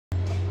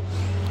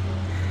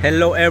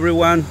Hello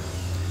everyone,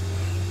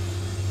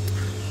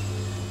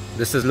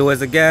 this is Louis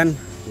again.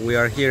 We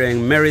are here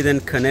in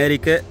Meriden,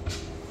 Connecticut,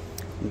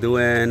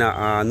 doing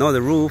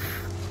another roof.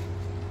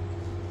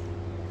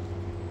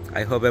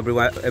 I hope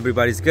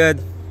everybody's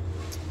good.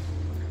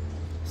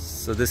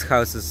 So this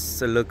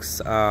house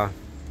looks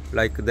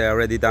like they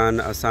already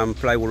done some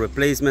plywood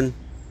replacement.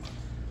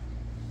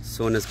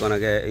 Soon it's gonna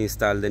get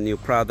installed the new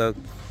product.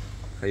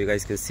 As you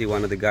guys can see,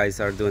 one of the guys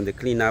are doing the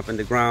cleanup in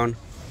the ground.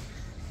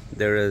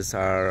 There is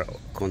our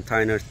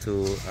container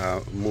to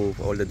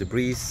move all the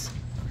debris.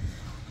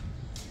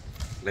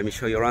 Let me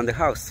show you around the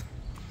house.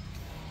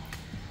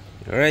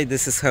 All right,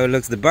 this is how it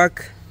looks the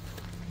back.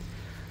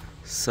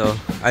 So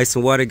ice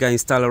and water got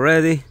installed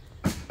already.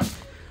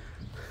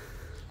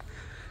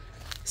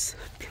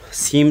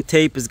 Seam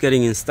tape is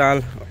getting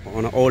installed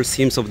on all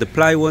seams of the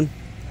plywood.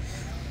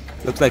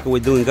 Looks like we're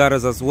doing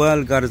gutters as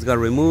well. Gutters got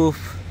removed.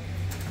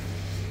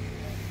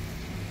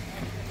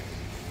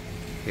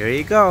 Here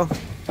you go.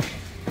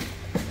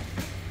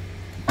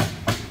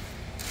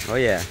 Oh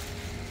yeah,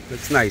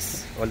 looks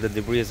nice. All the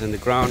debris is in the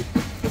ground.